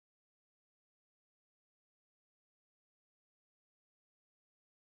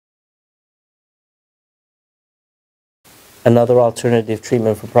Another alternative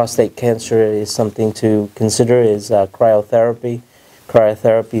treatment for prostate cancer is something to consider is cryotherapy.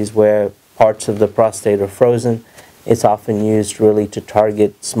 Cryotherapy is where parts of the prostate are frozen. It's often used really to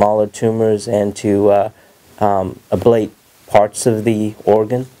target smaller tumors and to ablate parts of the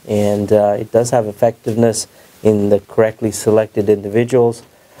organ, and it does have effectiveness in the correctly selected individuals.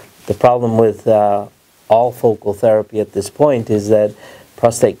 The problem with all focal therapy at this point is that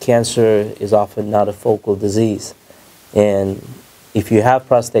prostate cancer is often not a focal disease. And if you have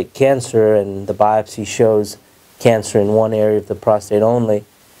prostate cancer and the biopsy shows cancer in one area of the prostate only,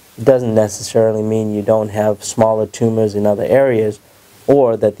 it doesn't necessarily mean you don't have smaller tumors in other areas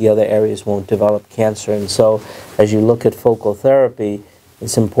or that the other areas won't develop cancer. And so as you look at focal therapy,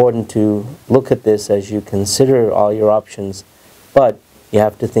 it's important to look at this as you consider all your options, but you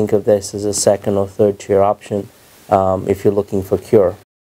have to think of this as a second or third tier option if you're looking for cure.